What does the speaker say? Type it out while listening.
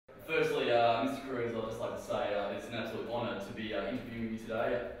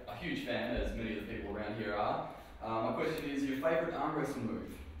huge fan, as many of the people around here are. My question is, your favourite arm wrestling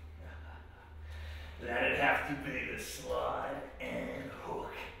move? That'd have to be the slide and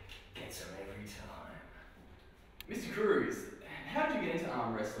hook. Gets them every time. Mr. Cruz, how did you get into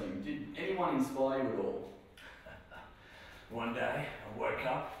arm wrestling? Did anyone inspire you at all? One day, I woke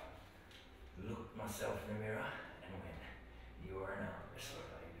up, looked myself in the mirror, and went, "You are an arm wrestler,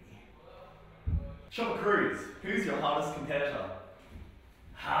 baby." Chopper Cruz, who's your hardest competitor?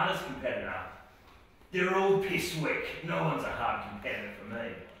 Hardest competitor? They're all piss weak. No one's a hard competitor for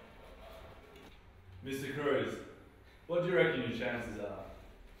me. Mr. Cruz, what do you reckon your chances are?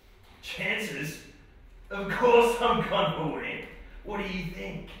 Chances? Of course I'm gonna win. What do you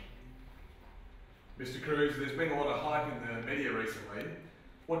think? Mr. Cruz, there's been a lot of hype in the media recently.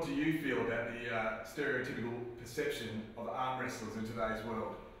 What do you feel about the stereotypical perception of arm wrestlers in today's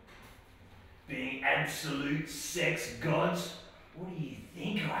world? Being absolute sex gods? What do you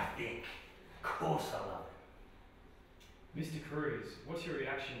think I think? Of course I love it. Mr. Cruz, what's your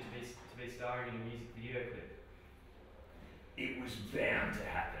reaction to be starring in a music video clip? It was bound to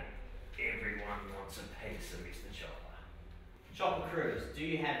happen. Everyone wants a piece of Mr. Chopper. Chopper Cruz, do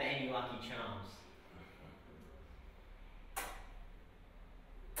you have any lucky charms?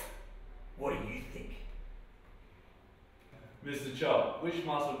 What do you think? Mr. Chop, which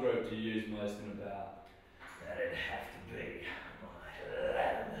muscle group do you use most in a bout? That'd have to be my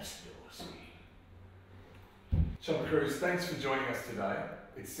latimus dorsey. Chopper Cruz, thanks for joining us today.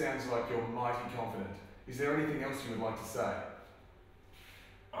 It sounds like you're mighty confident. Is there anything else you would like to say?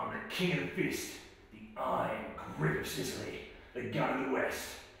 I'm the king of the fist, the Iron Grip of Sicily, the gun of the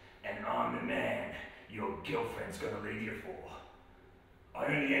west, and I'm the man your girlfriend's gonna leave you for. I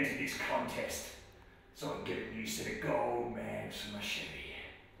only entered this contest so I can get a new set of gold mags for my Chevy.